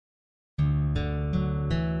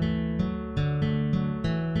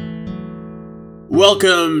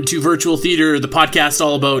Welcome to Virtual Theater, the podcast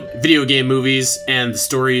all about video game movies and the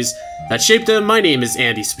stories that shaped them. My name is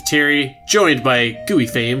Andy Spiteri, joined by Gooey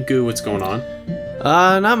Fame. Goo, what's going on?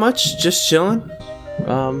 Not much, just chilling.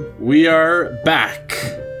 We are back.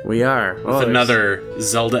 We are. With another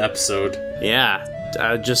Zelda episode. Yeah,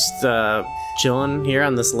 just chilling here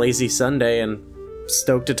on this lazy Sunday and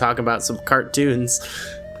stoked to talk about some cartoons.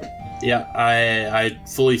 Yeah, I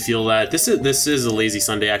fully feel that. This is a lazy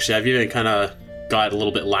Sunday, actually. I've even kind of got a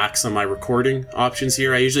little bit lax on my recording options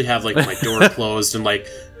here. I usually have like my door closed and like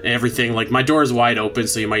everything, like my door is wide open,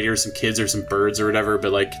 so you might hear some kids or some birds or whatever,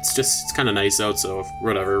 but like it's kind of nice out, so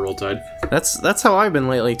whatever, roll tide. That's how I've been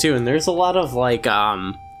lately too, and there's a lot of like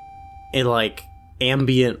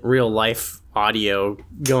ambient real life audio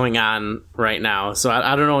going on right now, so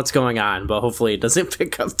I don't know what's going on, but hopefully it doesn't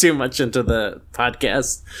pick up too much into the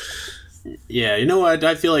podcast. Yeah, you know what,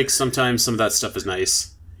 I feel like sometimes some of that stuff is nice.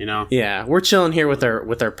 You know? Yeah, we're chilling here with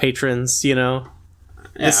our patrons, you know?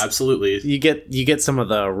 Yeah, absolutely. You get some of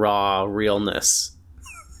the raw realness.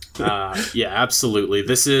 Yeah, absolutely.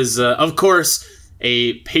 This is, of course,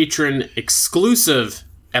 a patron exclusive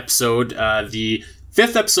episode, the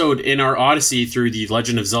 5th episode in our odyssey through the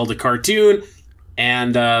Legend of Zelda cartoon,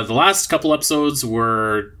 and the last couple episodes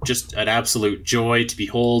were just an absolute joy to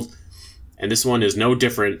behold, and this one is no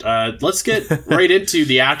different. Let's get right into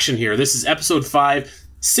the action here. This is episode 5,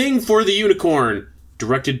 Sing for the Unicorn,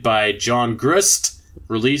 directed by John Grist,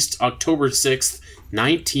 released October 6th,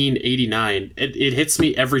 1989. It hits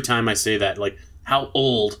me every time I say that, like, how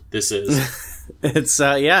old this is.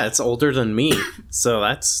 It's older than me, so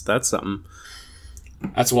that's something.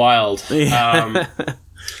 That's wild. Yeah.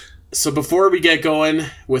 So before we get going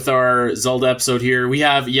with our Zelda episode here, we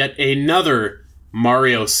have yet another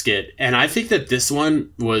Mario skit, and I think that this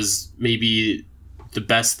one was maybe the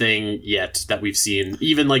best thing yet that we've seen,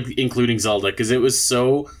 even like including Zelda, because it was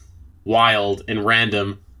so wild and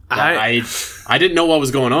random that I didn't know what was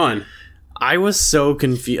going on. I was so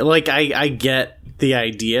confused. Like, I get the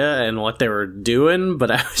idea and what they were doing, but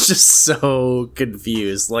I was just so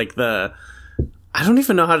confused. Like, I don't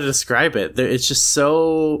even know how to describe it. It's just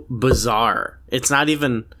so bizarre. It's not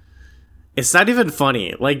even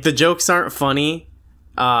funny. Like, the jokes aren't funny.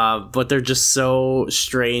 But they're just so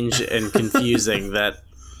strange and confusing that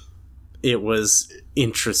it was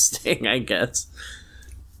interesting, I guess.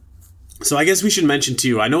 So I guess we should mention,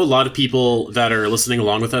 too, I know a lot of people that are listening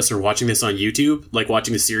along with us are watching this on YouTube, like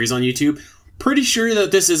watching the series on YouTube. Pretty sure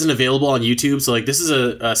that this isn't available on YouTube, so like this is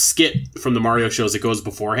a skit from the Mario shows that goes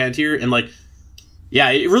beforehand here, and like, yeah,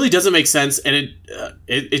 it really doesn't make sense, and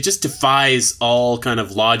it just defies all kind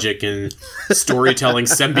of logic and storytelling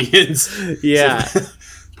symbiance. Yeah. So,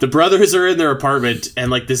 the brothers are in their apartment, and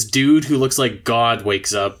like this dude who looks like God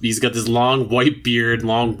wakes up. He's got this long white beard,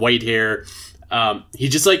 long white hair. He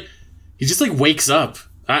just wakes up.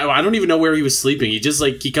 I don't even know where he was sleeping.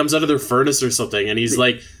 He comes out of their furnace or something, and he's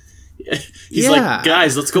like, like,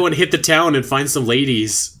 guys, let's go and hit the town and find some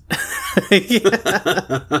ladies. They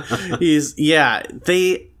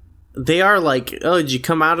are like, oh, did you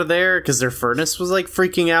come out of there? Because their furnace was like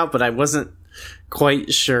freaking out, but I wasn't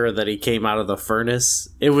quite sure that he came out of the furnace.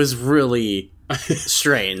 It was really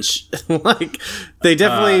strange. Like, they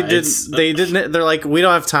definitely didn't. They're like, we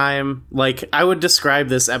don't have time. Like, I would describe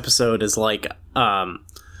this episode as like,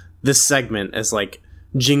 this segment as like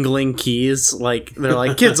jingling keys. Like, they're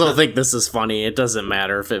like, kids will think this is funny. It doesn't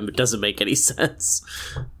matter if it doesn't make any sense.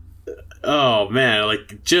 Oh man,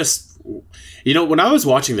 like, just, you know, when I was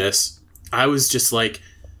watching this, I was just like,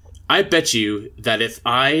 I bet you that if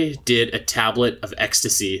I did a tablet of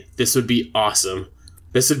ecstasy, this would be awesome.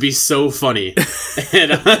 This would be so funny.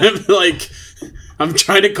 And I'm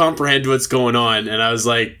trying to comprehend what's going on, and I was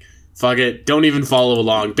like, fuck it, don't even follow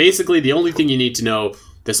along. Basically, the only thing you need to know,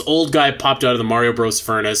 this old guy popped out of the Mario Bros.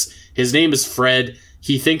 Furnace. His name is Fred.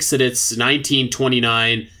 He thinks that it's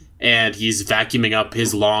 1929, and he's vacuuming up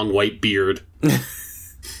his long white beard.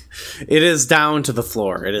 It is down to the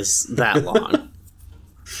floor. It is that long.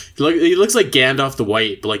 He looks like Gandalf the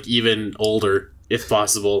White, but like even older, if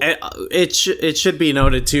possible. It should be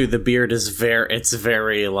noted too. The beard is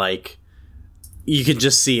very like, you can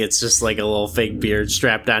just see it's just like a little fake beard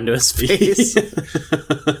strapped onto his face.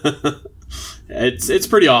 It's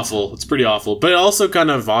pretty awful. It's pretty awful, but also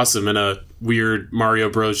kind of awesome in a weird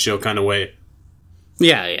Mario Bros. Show kind of way.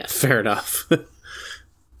 Yeah, fair enough.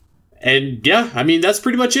 And yeah, I mean, that's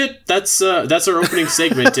pretty much it. That's our opening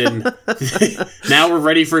segment, and now we're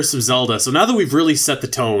ready for some Zelda. So now that we've really set the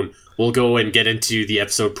tone, we'll go and get into the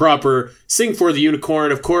episode proper. Sing for the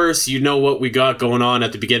Unicorn, of course. You know what we got going on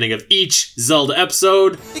at the beginning of each Zelda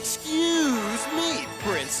episode. Excuse me,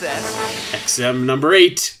 Princess. princess. XM number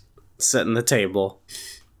 8. Setting the table.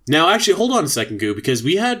 Now, actually, hold on a second, Goo, because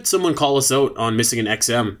we had someone call us out on missing an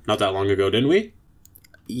XM not that long ago, didn't we?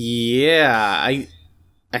 Yeah,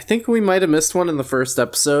 I think we might have missed one in the first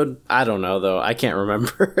episode. I don't know, though. I can't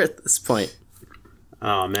remember at this point.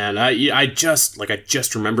 Oh, man. I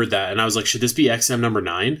just remembered that, and I was like, should this be XM number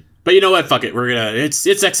 9? But you know what? Fuck it. It's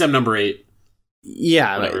XM number 8.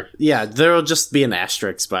 Yeah, Whatever. Yeah, there'll just be an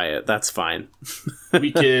asterisk by it. That's fine.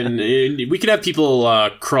 we can have people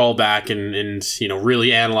crawl back and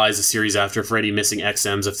really analyze the series after for any missing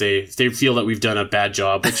XMs if they feel that we've done a bad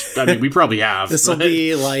job, which I mean we probably have. This will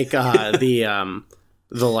be like the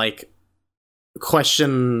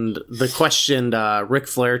questioned Ric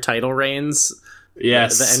Flair title reigns.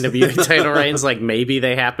 Yes, the NWA title reigns. Like maybe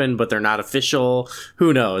they happened, but they're not official.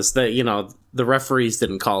 Who knows? The referees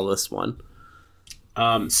didn't call this one.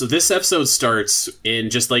 So this episode starts in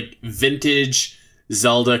just like vintage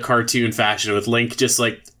Zelda cartoon fashion with Link just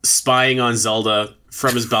like spying on Zelda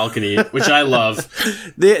from his balcony, which I love.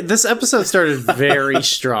 This episode started very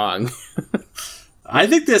strong. I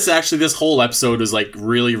think this whole episode was like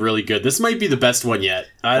really, really good. This might be the best one yet.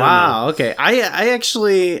 I don't know. Okay. I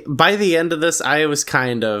actually, by the end of this, I was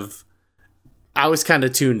kind of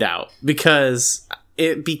tuned out because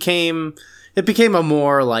it became a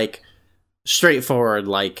more like straightforward,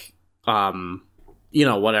 like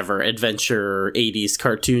whatever adventure 80s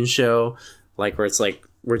cartoon show, like where it's like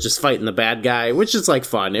we're just fighting the bad guy, which is like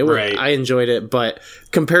fun. Right. I enjoyed it, but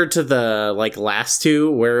compared to the like last two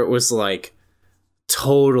where it was like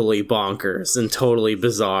totally bonkers and totally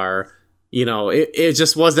bizarre, it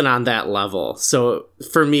just wasn't on that level. So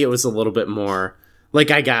for me it was a little bit more like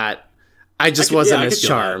I just wasn't as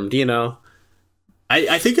charmed.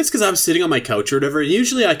 I think it's because I'm sitting on my couch or whatever.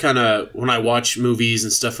 Usually I kind of, when I watch movies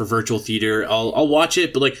and stuff for virtual theater, I'll watch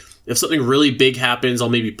it. But like if something really big happens, I'll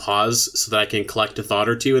maybe pause so that I can collect a thought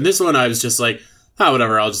or two. And this one I was just like,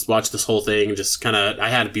 whatever, I'll just watch this whole thing. And just kind of, I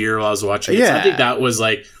had a beer while I was watching it. Yeah. So I think that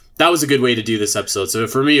was a good way to do this episode. So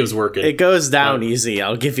for me, it was working. It goes down easy.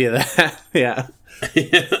 I'll give you that. Yeah.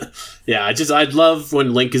 Yeah, I'd love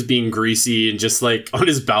when Link is being greasy and just like on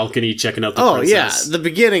his balcony checking out the princess. Yeah, the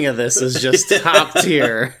beginning of this is just top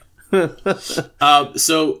tier.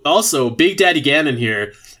 So also Big Daddy Ganon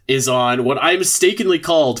here is on what I mistakenly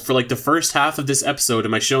called for like the first half of this episode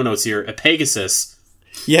in my show notes here, a Pegasus.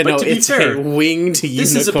 Yeah, but no, it's a winged unicorn.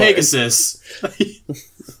 This is a Pegasus.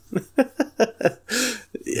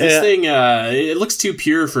 This thing, it looks too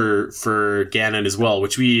pure for Ganon as well,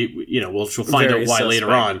 which we'll find Very out why suspect.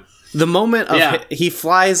 later on. The moment of he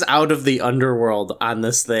flies out of the underworld on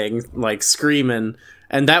this thing, like screaming,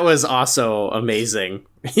 and that was also amazing.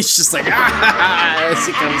 He's just like as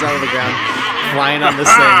he comes out of the ground, flying on this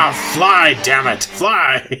thing. Fly, damn it,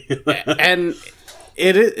 fly! And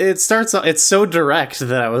it starts. It's so direct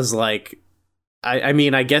that I was like, I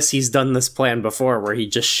mean, I guess he's done this plan before where he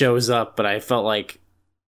just shows up, but I felt like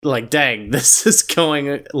dang, this is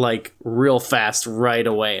going like real fast right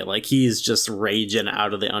away. Like he's just raging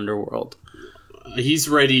out of the underworld. He's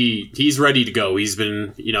ready to go. He's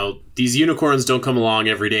been, these unicorns don't come along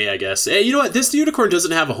every day, I guess. Hey, you know what? This unicorn doesn't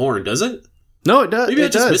have a horn, does it? No, it does. Maybe I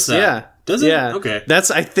just missed that. Yeah. Does it? Yeah. Okay. That's,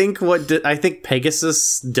 I think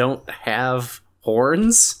Pegasus don't have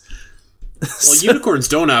horns. Well, unicorns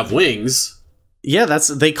don't have wings. Yeah,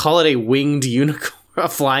 they call it a winged unicorn, a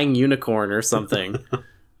flying unicorn or something.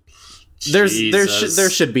 There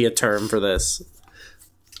should be a term for this.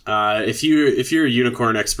 If you're a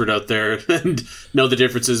unicorn expert out there and know the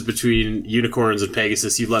differences between unicorns and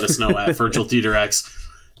Pegasus, you let us know at Virtual Theater X.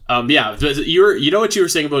 You know what you were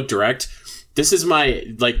saying about direct? This is my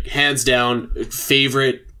hands down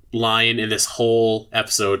favorite line in this whole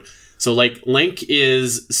episode. So Link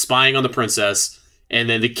is spying on the princess, and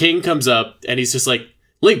then the king comes up and he's just like,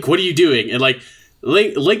 Link, what are you doing? And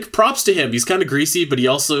Link props to him. He's kind of greasy, but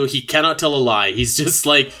he cannot tell a lie. He's just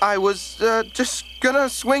like, I was just gonna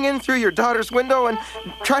swing in through your daughter's window and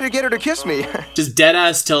try to get her to kiss me. Just dead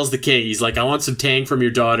ass tells the king. He's like, I want some tang from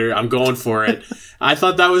your daughter. I'm going for it. I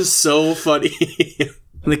thought that was so funny.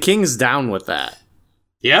 The king's down with that.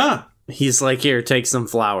 Yeah. He's like, here, take some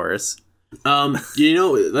flowers. At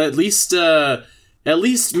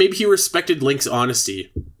least maybe he respected Link's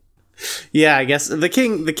honesty. Yeah, I guess the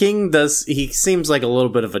king does. He seems like a little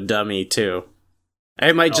bit of a dummy too.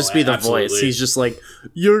 It might just be the absolutely. voice. He's just like,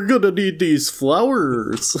 you're gonna need these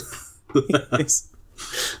flowers.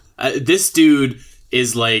 This dude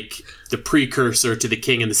is like the precursor to the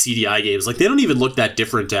king in the CDI games. They don't even look that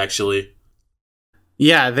different, actually.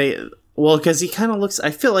 Yeah, because he kind of looks. I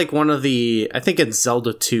feel like I think in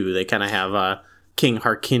Zelda 2, they kind of have a King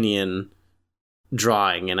Harkinian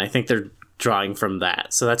drawing, and I think they're drawing from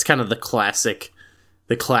that. So that's kind of the classic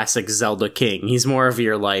Zelda king. He's more of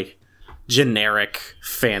your like generic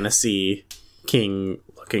fantasy king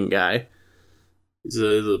looking guy. He's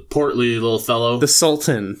a portly little fellow. The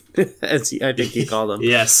Sultan, as I think you called him.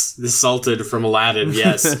 Yes, the Sultan from Aladdin.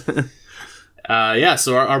 Yes. Yeah.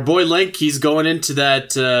 So our boy Link, he's going into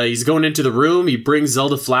that. He's going into the room. He brings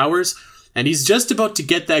Zelda flowers, and he's just about to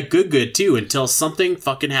get that good too, until something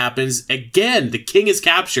fucking happens again. The king is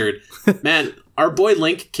captured. Man, our boy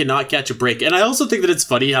Link cannot catch a break. And I also think that it's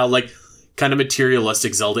funny how like kind of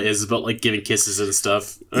materialistic Zelda is about like giving kisses and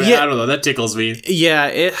stuff. Yeah. I don't know. That tickles me.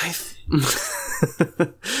 Yeah.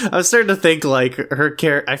 I was starting to think like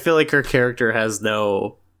I feel like her character has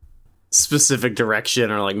no specific direction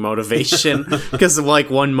or like motivation, because like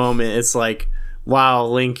one moment it's like, wow,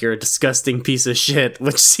 Link, you're a disgusting piece of shit,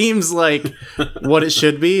 which seems like what it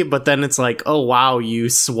should be, but then it's like, oh wow, you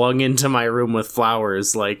swung into my room with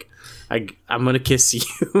flowers, like I'm gonna kiss you.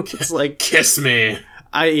 It's like, kiss me.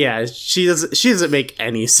 She doesn't make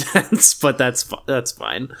any sense, but that's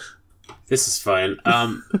fine. This is fine.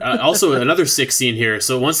 Also, another sick scene here.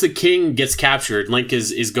 So once the king gets captured, Link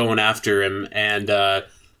is going after him, and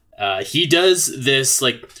he does this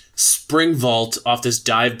like spring vault off this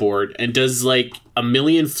dive board and does like a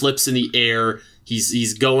million flips in the air.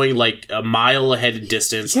 He's going like a mile ahead in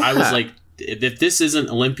distance. Yeah. I was like, if this isn't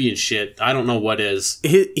Olympian shit, I don't know what is.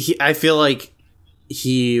 I feel like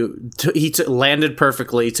he landed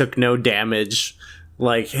perfectly, took no damage.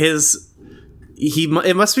 Like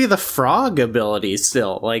it must be the frog ability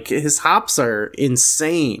still. Like his hops are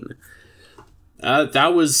insane.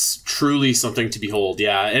 That was truly something to behold.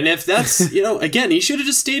 Yeah, and if that's again, he should have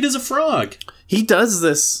just stayed as a frog. He does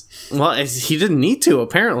this. Well, he didn't need to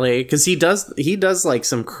apparently, because he does like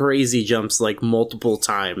some crazy jumps like multiple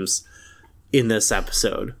times in this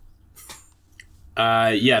episode.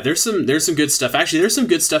 Yeah, there's some good stuff. Actually, there's some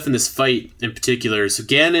good stuff in this fight in particular. So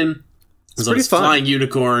Ganon is on this flying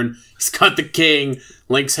unicorn. He's got the king.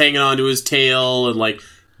 Link's hanging onto his tail, and like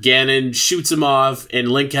Ganon shoots him off, and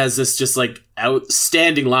Link has this just like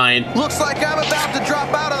outstanding line. Looks like I'm about to drop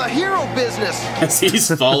out of the hero business. As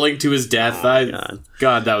he's falling to his death.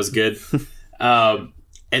 God, that was good.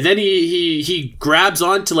 And then he grabs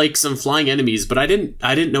onto like some flying enemies, but I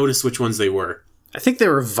didn't notice which ones they were. I think they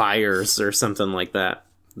were Vires or something like that.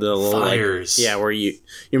 The little, Vires. Like, yeah, where you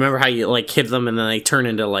remember how you like hit them and then they turn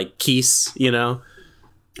into like keys,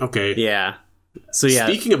 Okay. Yeah. So yeah.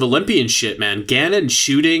 Speaking of Olympian shit, man, Ganon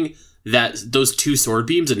shooting those two sword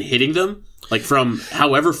beams and hitting them like from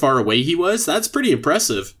however far away he was, that's pretty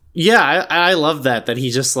impressive. Yeah, I love that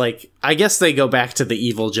he just like, I guess they go back to the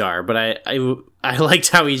evil jar, but I liked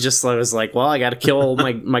how he just was like, well, I got to kill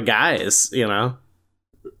my guys,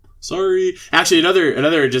 Sorry. Actually,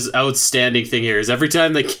 another just outstanding thing here is every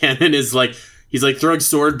time that Ganon is like, he's like throwing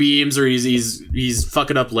sword beams or he's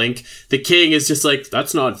fucking up Link, the king is just like,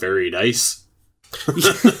 that's not very nice.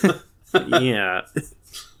 Yeah.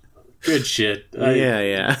 Good shit.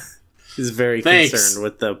 Yeah. He's very concerned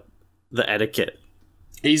with the etiquette.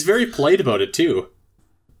 He's very polite about it too.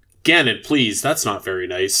 Ganon, please, that's not very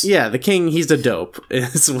nice. Yeah, the king, he's a dope,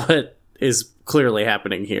 is what is clearly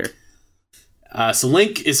happening here. So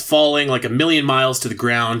Link is falling like a million miles to the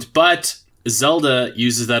ground, but Zelda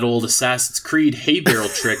uses that old Assassin's Creed hay barrel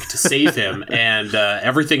trick to save him, and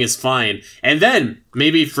everything is fine. And then,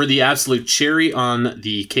 maybe for the absolute cherry on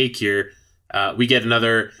the cake here, we get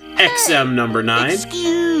another XM number 9.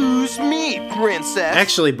 Excuse me, princess.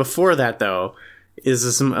 Actually, before that, though, is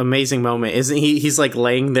this amazing moment. Isn't he? He's like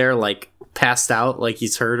laying there, like passed out, like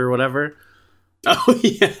he's hurt or whatever. Oh,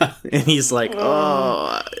 yeah. And he's like,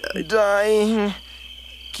 oh, dying.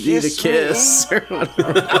 Need a kiss.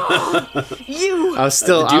 You. I was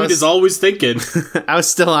still. The dude is always thinking. I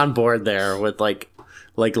was still on board there with like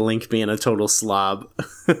Link being a total slob.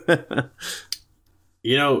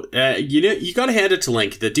 You gotta hand it to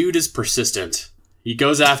Link. The dude is persistent. He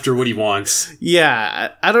goes after what he wants.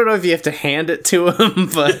 Yeah, I don't know if you have to hand it to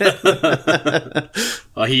him, but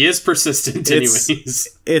well, he is persistent anyways.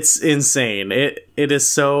 It's insane. It is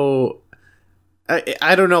so.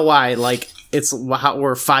 I don't know why. Like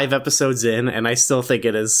we're 5 episodes in, and I still think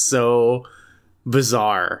it is so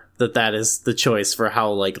bizarre that is the choice for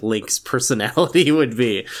how like Link's personality would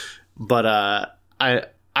be. But I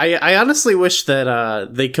honestly wish that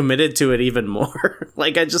they committed to it even more.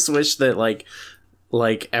 Like I just wish that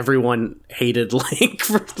like everyone hated Link.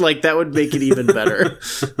 Like that would make it even better.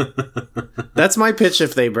 That's my pitch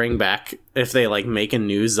if they like make a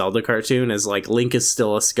new Zelda cartoon, is like Link is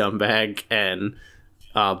still a scumbag and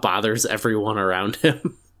bothers everyone around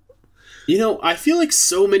him. You know, I feel like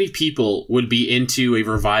so many people would be into a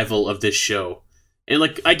revival of this show. And,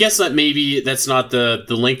 like, I guess that maybe that's not the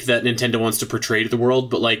Link that Nintendo wants to portray to the world,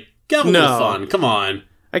 but, like, have a little fun. Come on.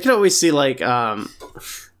 I can always see, like, you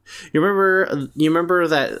remember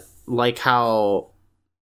that, like, how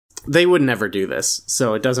they would never do this,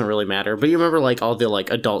 so it doesn't really matter. But you remember, like, all the, like,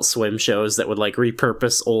 Adult Swim shows that would, like,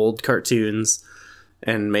 repurpose old cartoons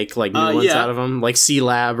and make, like, new ones out of them, like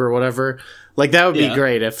C-Lab or whatever. Like, that would be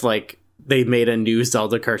great if, like, they made a new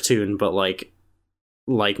Zelda cartoon, but, like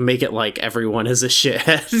make it like everyone is a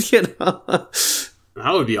shithead, you know?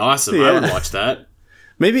 That would be awesome. I would watch that.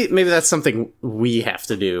 Maybe that's something we have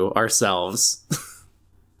to do ourselves.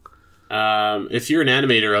 If you're an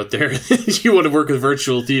animator out there, you want to work with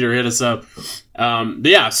virtual theater, hit us up. But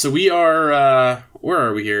yeah, so we are, where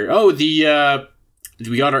are we here? Oh, we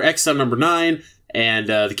got our XM number 9, and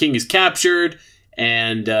the king is captured,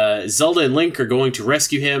 and Zelda and Link are going to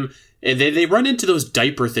rescue him, and they run into those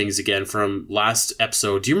diaper things again from last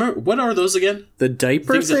episode. Do you remember, what are those again? The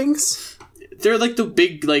diaper things? They're like the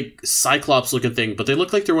big, like, Cyclops looking thing, but they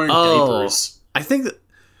look like they're wearing diapers. I think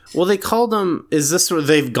well, they called them, is this where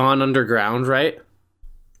they've gone underground, right?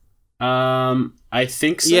 I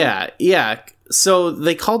think so. Yeah. So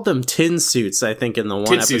they called them tin suits, I think, in the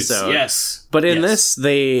one episode. Suits, yes. But in this,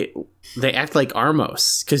 they act like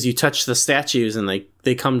Armos, because you touch the statues and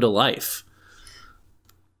they come to life.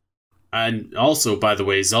 And also, by the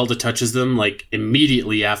way, Zelda touches them, like,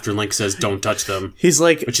 immediately after Link says, don't touch them. He's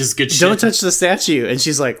like, which is good shit. Don't touch the statue. And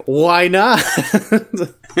she's like, why not?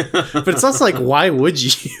 But it's also like, why would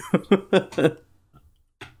you?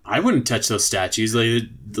 I wouldn't touch those statues, like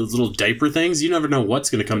those little diaper things. You never know what's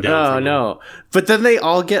going to come down. Oh, no. But then they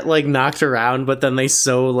all get, like, knocked around, but then they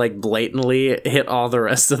so, like, blatantly hit all the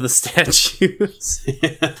rest of the statues.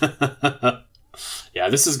 Yeah,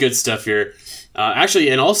 this is good stuff here. Actually,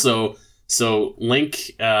 and also, so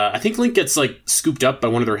Link, I think Link gets, like, scooped up by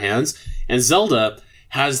one of their hands, and Zelda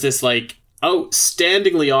has this, like,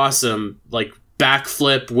 outstandingly awesome, like,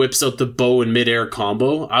 backflip, whips out the bow in midair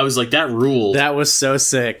combo. I was like, that ruled. That was so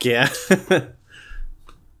sick, yeah.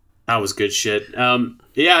 That was good shit.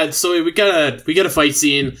 Yeah, so we got a fight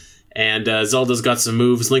scene, and Zelda's got some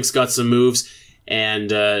moves, Link's got some moves,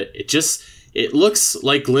 and it looks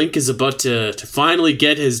like Link is about to finally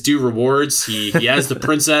get his due rewards. He has the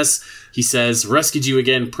princess. He says, rescued you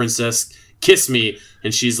again, princess. Kiss me.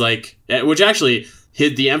 And she's like, which actually,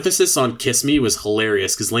 the emphasis on kiss me was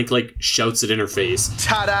hilarious, because Link, like, shouts it in her face.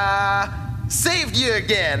 Ta-da! Saved you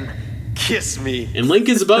again! Kiss me. And Link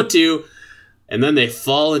is about to, and then they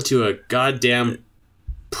fall into a goddamn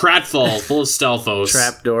pratfall full of Stalfos.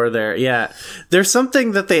 Trapdoor there, yeah. There's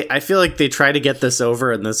something that I feel like they try to get this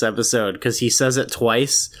over in this episode, because he says it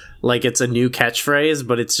twice, like it's a new catchphrase,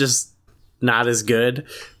 but it's just not as good,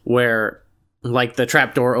 where, like, the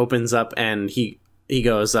trapdoor opens up and he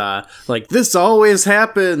goes, like, this always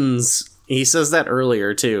happens. He says that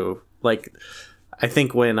earlier, too. Like, I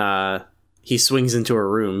think when he swings into her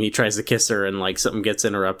room, he tries to kiss her and, like, something gets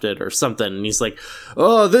interrupted or something, and he's like,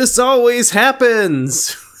 oh, this always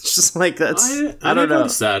happens. It's just like, that's, I don't know.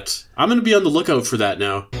 Notice that. I'm going to be on the lookout for that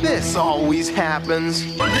now. This always happens.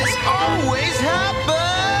 This always happens!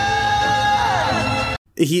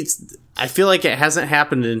 I feel like it hasn't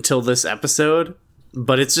happened until this episode,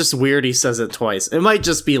 but it's just weird he says it twice. It might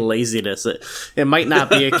just be laziness. It might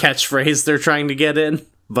not be a catchphrase they're trying to get in,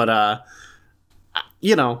 but,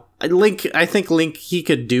 you know, I think Link, he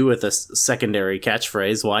could do with a secondary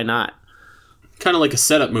catchphrase. Why not? Kind of like a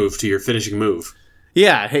setup move to your finishing move.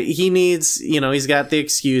 Yeah, he needs, you know, he's got the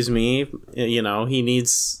excuse me, you know, he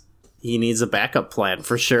needs a backup plan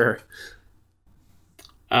for sure.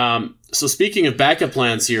 So speaking of backup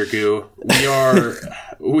plans here, Goo,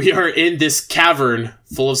 we are in this cavern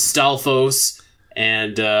full of Stalfos,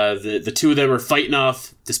 and the two of them are fighting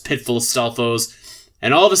off this pit full of Stalfos,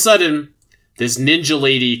 and all of a sudden, this ninja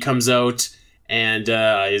lady comes out and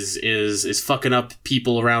is fucking up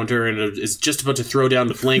people around her and is just about to throw down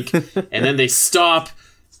the Link, and then they stop,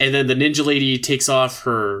 and then the ninja lady takes off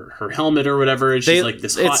her helmet or whatever, and she's like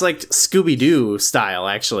this hot... It's like Scooby-Doo style,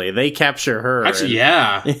 actually. They capture her. Actually,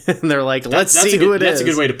 yeah. And they're like, let's see who it is. That's a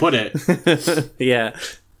good way to put it. Yeah.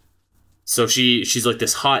 So she's like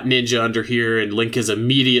this hot ninja under here, and Link is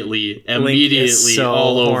immediately so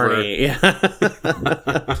all horny. over.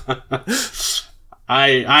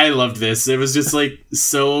 I loved this. It was just like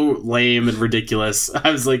so lame and ridiculous. I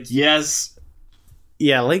was like, yes.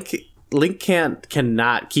 Yeah, Link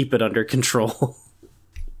cannot keep it under control.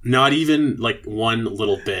 Not even like one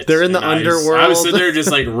little bit. They're in the underworld. I was sitting there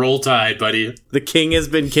just like, roll tide, buddy. The king has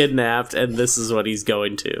been kidnapped, and this is what he's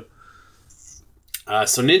going to.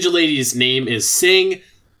 So Ninja Lady's name is Sing,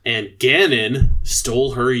 and Ganon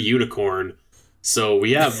stole her unicorn. So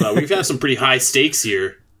we have some pretty high stakes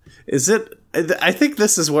here. Is it? I think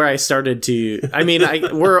this is where I started to. I mean,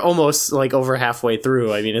 we're almost like over halfway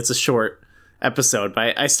through. I mean, it's a short episode,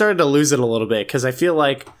 but I started to lose it a little bit because I feel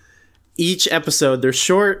like each episode they're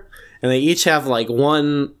short and they each have like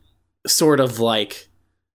one sort of like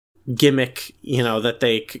gimmick, that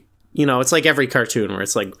they, it's like every cartoon where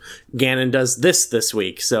it's like Ganon does this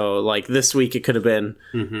week. So like this week it could have been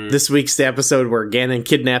this week's the episode where Ganon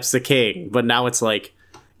kidnaps the king, but now it's like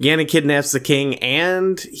Ganon kidnaps the king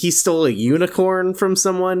and he stole a unicorn from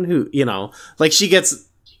someone who, like she gets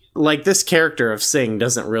like this character of Sing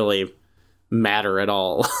doesn't really matter at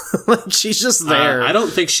all. Like she's just there. I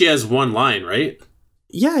don't think she has one line, right?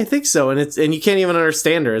 Yeah, I think so. And you can't even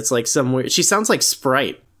understand her. It's like some weird, she sounds like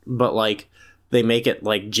Sprite, but like they make it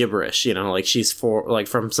like gibberish, like she's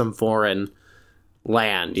from some foreign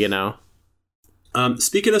land,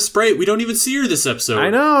 Speaking of Sprite, we don't even see her this episode. I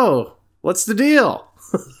know. What's the deal?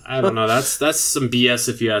 I don't know. That's some BS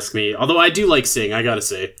if you ask me. Although I do like Sing, I gotta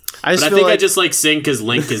say. I just like Sing because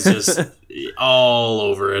Link is just all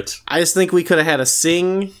over it. I just think we could have had a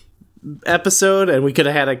Sing episode and we could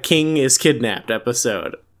have had a King is kidnapped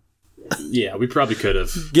episode. Yeah, we probably could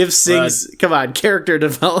have. Give Sing's come on character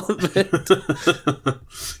development.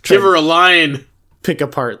 Give her a line. Pick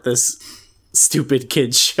apart this stupid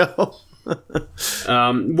kids show.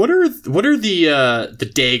 What are the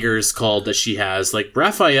daggers called that she has? Like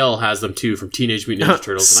Raphael has them too from Teenage Mutant Ninja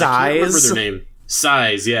Turtles. Size. I can't remember their name.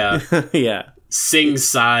 Size, yeah. Yeah. Sing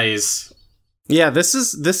Size. Yeah, this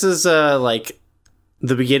is like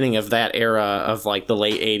the beginning of that era of like the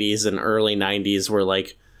late 80s and early 90s where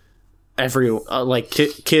like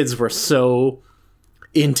kids were so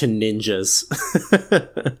into ninjas.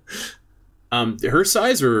 Her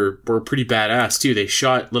size were pretty badass too. They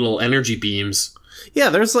shot little energy beams. Yeah,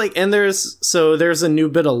 there's a new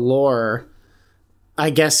bit of lore, I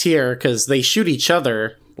guess, here because they shoot each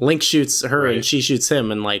other. Link shoots her and she shoots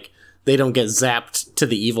him, and like they don't get zapped to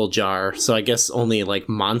the evil jar. So I guess only like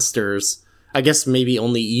monsters. I guess maybe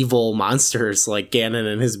only evil monsters like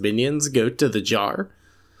Ganon and his minions go to the jar.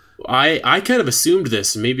 I kind of assumed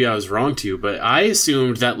this, maybe I was wrong too, but I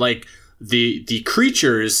assumed that like the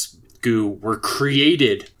creatures were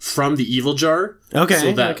created from the evil jar. Okay.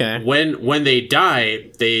 So that when they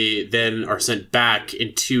die, they then are sent back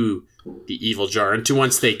into the evil jar into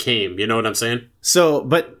whence they came. You know what I'm saying? So,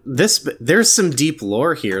 but there's some deep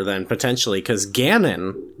lore here then potentially because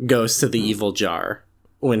Ganon goes to the evil jar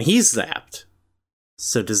when he's zapped.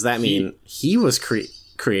 So does that mean he was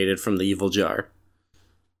created from the evil jar?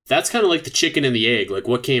 That's kind of like the chicken and the egg. Like,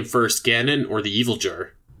 what came first, Ganon or the evil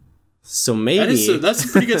jar? So maybe...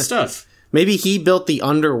 That's pretty good stuff. Maybe he built the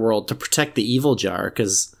underworld to protect the evil jar,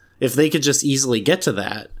 because if they could just easily get to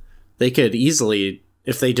that, they could easily,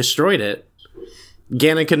 if they destroyed it,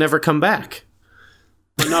 Ganon could never come back.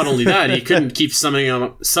 But not only that, he couldn't keep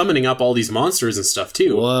summoning up all these monsters and stuff,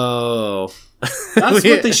 too. Whoa. That's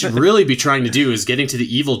what they should really be trying to do, is getting to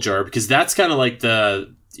the evil jar, because that's kind of like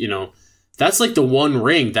the, that's like the one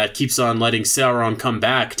ring that keeps on letting Sauron come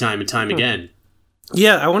back time and time again.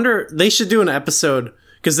 Yeah, I wonder, they should do an episode,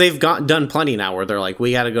 because they've done plenty now where they're like,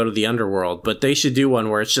 we gotta go to the underworld, but they should do one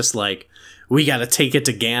where it's just like, we gotta take it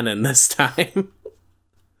to Ganon this time.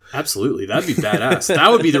 Absolutely, that'd be badass. That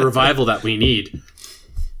would be the revival that we need.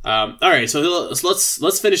 All right, so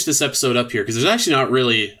let's finish this episode up here, because there's actually not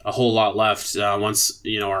really a whole lot left once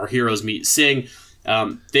our heroes meet Sing.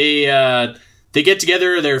 They get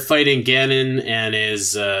together, they're fighting Ganon and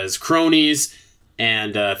his cronies,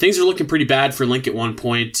 and things are looking pretty bad for Link at one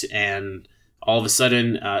point, and all of a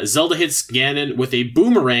sudden, Zelda hits Ganon with a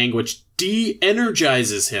boomerang, which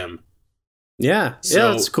de-energizes him. Yeah,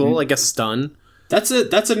 that's cool, like a stun. That's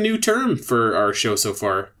a new term for our show so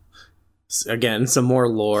far. Again, some more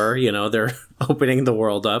lore, they're opening the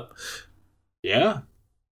world up. Yeah,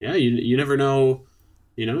 you never know,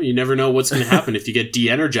 you never know what's going to happen if you get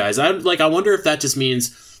de-energized. I wonder if that just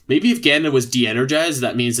means... Maybe if Ganon was de-energized,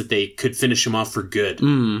 that means that they could finish him off for good.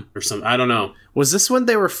 Or something. I don't know. Was this when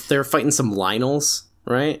they were fighting some Lionels,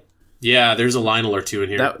 right? Yeah, there's a Lionel or two in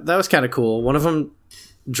here. That was kind of cool. One of them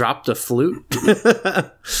dropped a flute.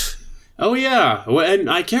 Oh, yeah. And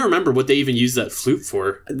I can't remember what they even used that flute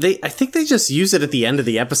for. I think they just use it at the end of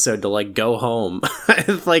the episode to, like, go home. I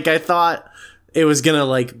thought it was going to,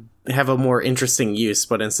 like, have a more interesting use,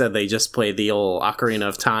 but instead they just played the old Ocarina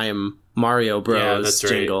of Time Mario Bros.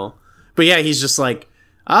 Jingle. Right. But yeah, he's just like,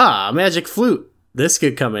 magic flute. This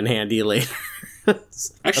could come in handy later.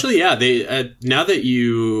 Actually, yeah. They now that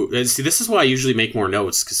you see, this is why I usually make more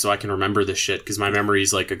notes so I can remember this shit because my memory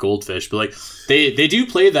is like a goldfish. But like they do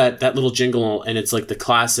play that little jingle, and it's like the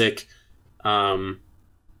classic,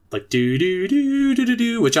 like do do do do do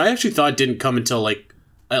do, which I actually thought didn't come until like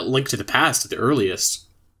a Link to the Past at the earliest.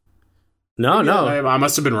 No, no, I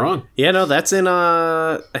must have been wrong. Yeah, no, that's in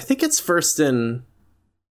I think it's first in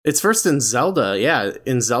Zelda. Yeah,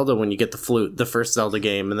 in Zelda when you get the flute, the first Zelda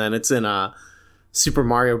game, and then it's in Super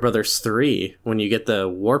Mario Brothers 3 when you get the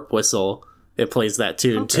warp whistle. It plays that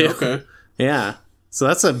tune too. Okay. Yeah, so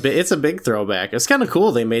that's it's a big throwback. It's kind of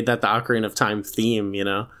cool they made that the Ocarina of Time theme. You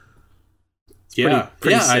know. Yeah,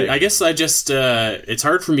 pretty yeah. sick. I guess I just it's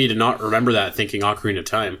hard for me to not remember that thinking Ocarina of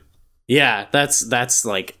Time. Yeah, that's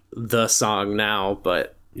like the song now,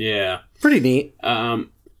 but yeah, pretty neat.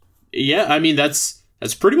 Yeah, I mean that's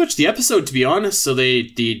pretty much the episode, to be honest. So they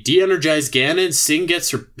de-energize Ganon. Sing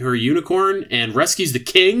gets her unicorn and rescues the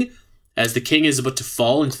king as the king is about to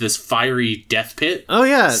fall into this fiery death pit. Oh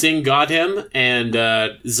yeah, Sing got him,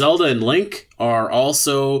 and Zelda and Link are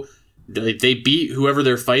also they beat whoever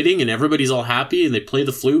they're fighting, and everybody's all happy, and they play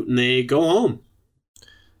the flute and they go home.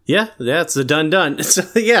 Yeah, it's a done. So,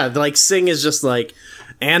 yeah, like Sing is just like,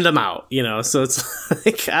 and I'm out, you know. So it's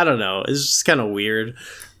like I don't know. It's just kind of weird.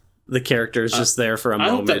 The character is just there for a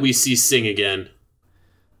moment. I hope that we see Sing again.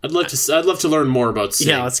 I'd love to learn more about Sing.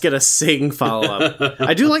 Yeah, let's get a Sing follow up.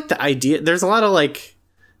 I do like the idea. There's a lot of like,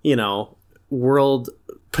 you know,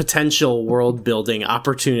 potential world building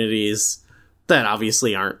opportunities that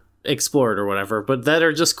obviously aren't explored or whatever, but that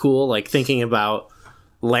are just cool. Like thinking about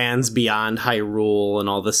lands beyond Hyrule and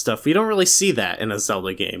all this stuff. We don't really see that in a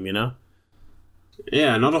Zelda game, you know?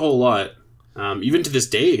 Yeah, not a whole lot. Even to this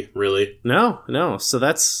day, really. No. So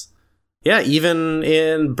that's... Yeah, even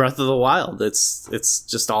in Breath of the Wild, it's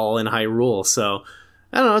just all in Hyrule. So,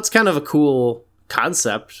 I don't know, it's kind of a cool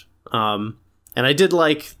concept. And I did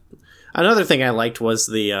like... Another thing I liked was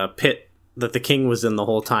the pit that the king was in the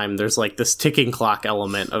whole time. There's like this ticking clock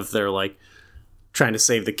element of their like trying to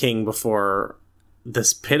save the king before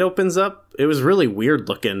this pit opens up. It was really weird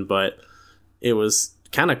looking, but it was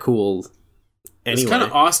kind of cool. Anyway. It's kind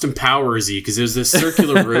of Austin Powers-y because it was this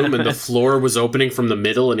circular room and the floor was opening from the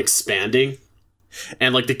middle and expanding.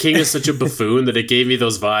 And like the king is such a buffoon that it gave me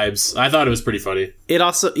those vibes. I thought it was pretty funny. It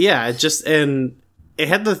also, yeah, and it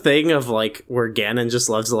had the thing of like where Ganon just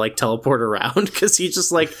loves to like teleport around because he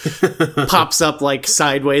just like pops up like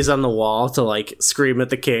sideways on the wall to like scream at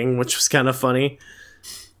the king, which was kind of funny.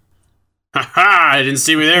 Ha! I didn't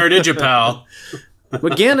see me there, did you, pal?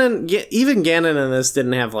 But even Ganon in this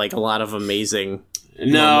didn't have like a lot of amazing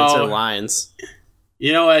moments or lines.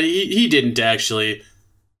 You know what? He didn't actually.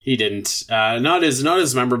 He didn't. Not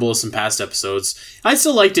as memorable as some past episodes. I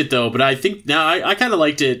still liked it though, but I think now I kind of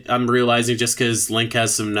liked it. I'm realizing just because Link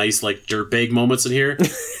has some nice like dirtbag moments in here,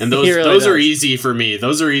 and those really those are does. easy for me.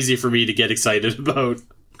 Those are easy for me to get excited about.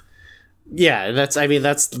 Yeah,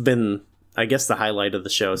 that's been, I guess, the highlight of the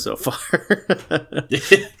show so far.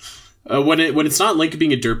 When it's not Link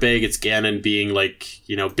being a dirtbag, it's Ganon being like,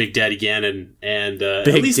 you know, Big Daddy Ganon, and at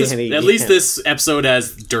least this episode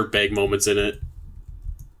has dirtbag moments in it.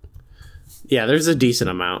 Yeah, there's a decent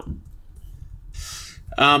amount.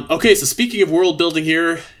 Okay, so speaking of world building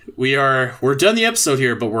here, we're done the episode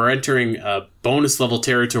here, but we're entering bonus level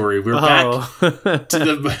territory. We're back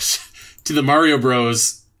to the Mario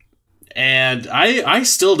Bros. And I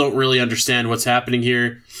still don't really understand what's happening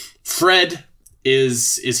here. Fred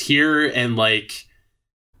is here, and like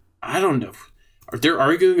I don't know. They're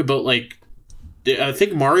arguing about like I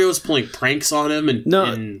think Mario's pulling pranks on him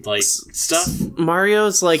and like stuff.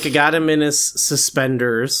 Mario's like got him in his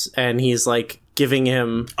suspenders, and he's like giving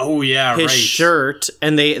him his shirt,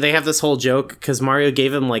 and they have this whole joke because Mario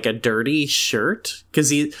gave him like a dirty shirt because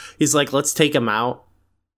he's like, let's take him out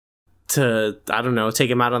to, I don't know, take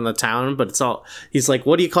him out on the town, but it's all, he's like,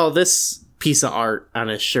 what do you call this piece of art on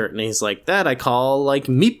his shirt? And he's like, that I call like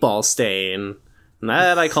meatball stain, and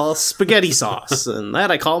that I call spaghetti sauce, and that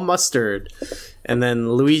I call mustard. And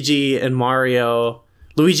then Luigi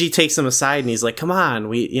takes him aside and he's like, come on,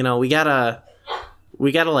 we gotta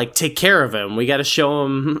like take care of him. We gotta show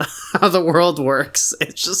him how the world works.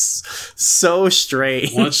 It's just so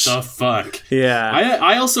strange. What the fuck? Yeah.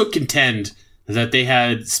 I also contend that they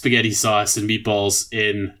had spaghetti sauce and meatballs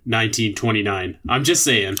in 1929. I'm just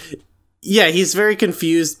saying. Yeah, he's very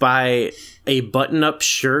confused by a button-up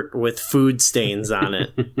shirt with food stains on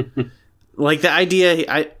it. Like the idea,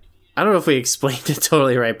 I don't know if we explained it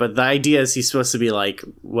totally right, but the idea is he's supposed to be like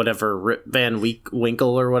whatever Rip Van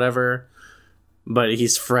Winkle or whatever, but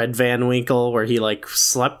he's Fred Van Winkle, where he like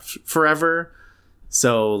slept forever.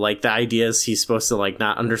 So, like, the idea is he's supposed to, like,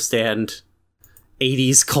 not understand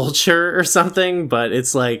 80s culture or something, but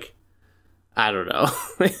it's like, I don't know.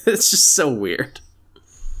 It's just so weird.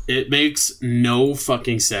 It makes no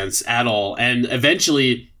fucking sense at all. And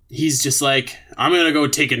eventually, he's just like, I'm gonna go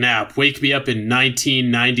take a nap. Wake me up in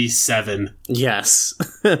 1997. Yes.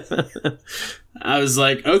 I was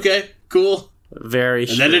like, okay, cool. Very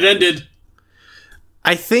And then it ended.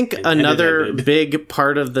 I think another big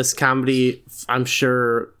part of this comedy, I'm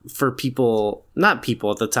sure for people, not people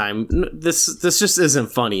at the time, this just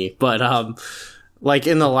isn't funny, but like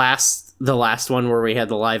in the last one where we had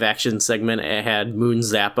the live action segment, it had Moon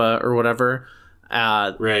Zappa or whatever.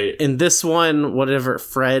 Right. In this one,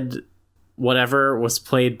 Fred whatever was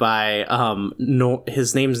played by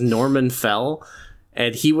his name's Norman Fell,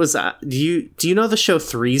 and he was do you know the show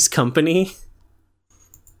Three's Company?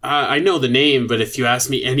 I know the name, but if you ask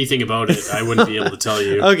me anything about it, I wouldn't be able to tell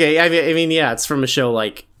you. Okay, I mean, yeah, it's from a show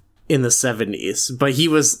like in the 70s, but he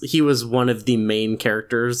was one of the main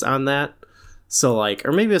characters on that. So like,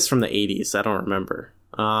 or maybe it's from the 80s, I don't remember.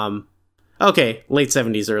 Okay, late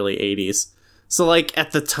 70s, early 80s. So like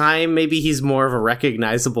at the time, maybe he's more of a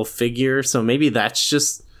recognizable figure. So maybe that's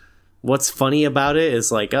just what's funny about it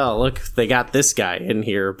is like, oh, look, they got this guy in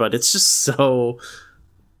here, but it's just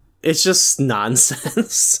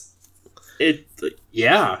nonsense.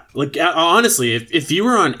 Yeah. Like, honestly, if you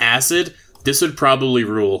were on acid, this would probably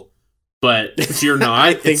rule. But if you're not,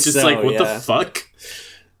 I think it's just so, like, what yeah. the fuck?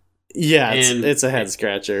 Yeah, it's a head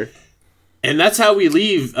scratcher. And that's how we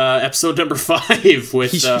leave episode number 5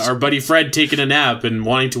 with our buddy Fred taking a nap and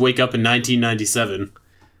wanting to wake up in 1997.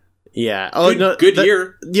 Yeah. Oh, good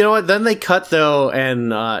year. You know what? Then they cut though, and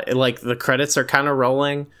like the credits are kind of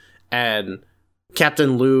rolling, and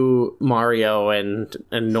Captain Lou, Mario, and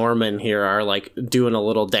Norman here are like doing a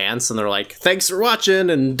little dance, and they're like, "Thanks for watching,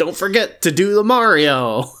 and don't forget to do the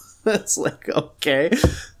Mario." It's like, okay.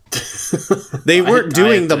 They weren't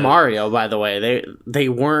doing the Mario, by the way. They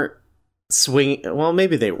weren't swinging. Well,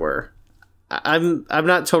 maybe they were. I'm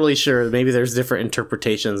not totally sure. Maybe there's different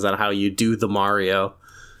interpretations on how you do the Mario.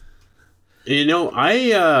 You know,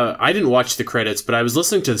 I didn't watch the credits, but I was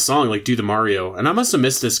listening to the song, like, Do the Mario, and I must have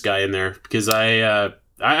missed this guy in there, because I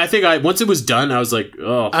think once it was done, I was like,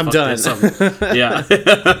 oh, I'm done. Yeah.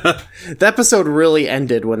 The episode really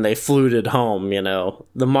ended when they fluted home, you know.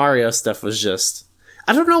 The Mario stuff was just...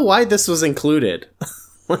 I don't know why this was included.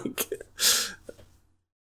 Like...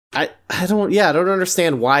 I don't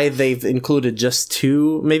understand why they've included just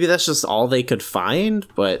 2. Maybe that's just all they could find,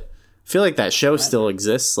 but... I feel like that show still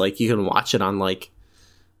exists. Like, you can watch it on, like,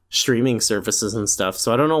 streaming services and stuff.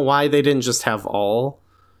 So I don't know why they didn't just have all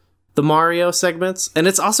the Mario segments. And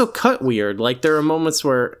it's also cut weird. Like, there are moments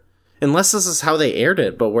where, unless this is how they aired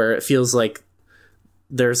it, but where it feels like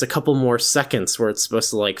there's a couple more seconds where it's supposed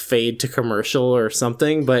to, like, fade to commercial or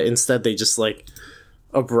something, but instead they just, like,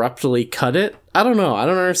 abruptly cut it. I don't know. I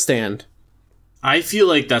don't understand. I feel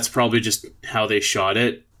like that's probably just how they shot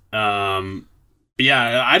it.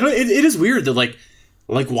 Yeah, I don't. It is weird that like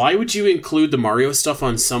why would you include the Mario stuff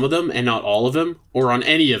on some of them and not all of them, or on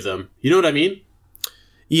any of them? You know what I mean?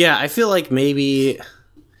 Yeah, I feel like I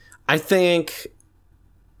think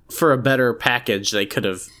for a better package, they could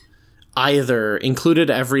have either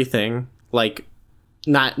included everything, like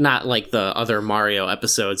not like the other Mario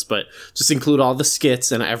episodes, but just include all the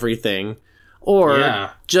skits and everything,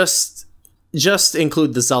 or just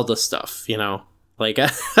include the Zelda stuff. You know. Like,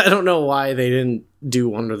 I don't know why they didn't do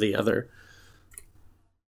one or the other.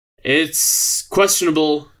 It's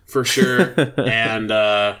questionable, for sure. And,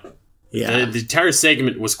 the entire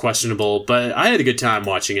segment was questionable, but I had a good time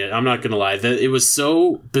watching it. I'm not going to lie. It was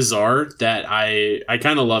so bizarre that I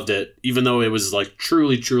kind of loved it, even though it was, like,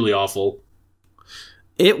 truly, truly awful.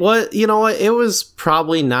 It was, you know what? It was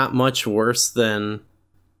probably not much worse than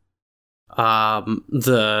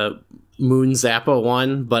the Moon Zappa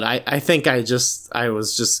one, but I think it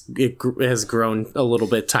has grown a little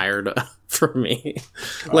bit tired for me.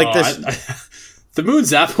 Like the Moon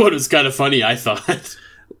Zappa one was kind of funny, I thought.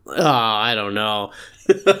 Oh, I don't know.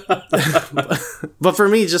 But for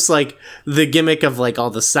me, just like the gimmick of like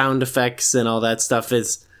all the sound effects and all that stuff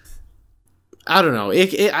is, I don't know.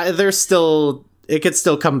 It could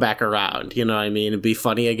still come back around. You know what I mean? It'd be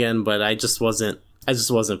funny again, but I just wasn't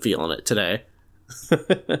feeling it today.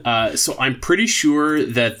 So I'm pretty sure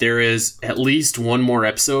that there is at least one more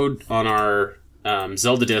episode on our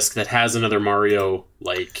Zelda disc that has another Mario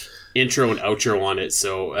like intro and outro on it.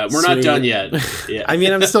 So we're not done yet. Yeah. I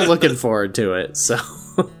mean, I'm still looking forward to it. So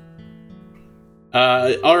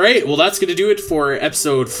All right, well, that's going to do it for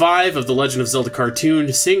episode 5 of the Legend of Zelda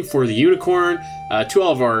cartoon, Sing for the Unicorn. To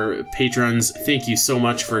all of our patrons, thank you so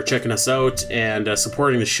much for checking us out and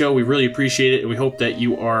supporting the show. We really appreciate it, and we hope that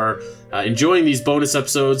you are enjoying these bonus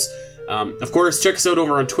episodes. Of course, check us out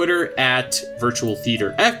over on Twitter at Virtual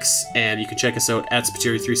Theater X, and you can check us out at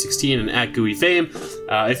Spiteri316 and at Gooey Fame.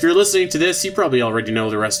 If you're listening to this, you probably already know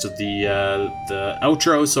the rest of the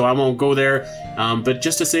outro, so I won't go there. But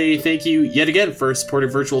just to say thank you yet again for supporting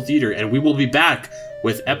Virtual Theater, and we will be back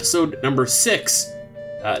with episode number 6,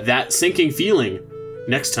 That Sinking Feeling,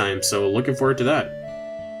 next time. So looking forward to that.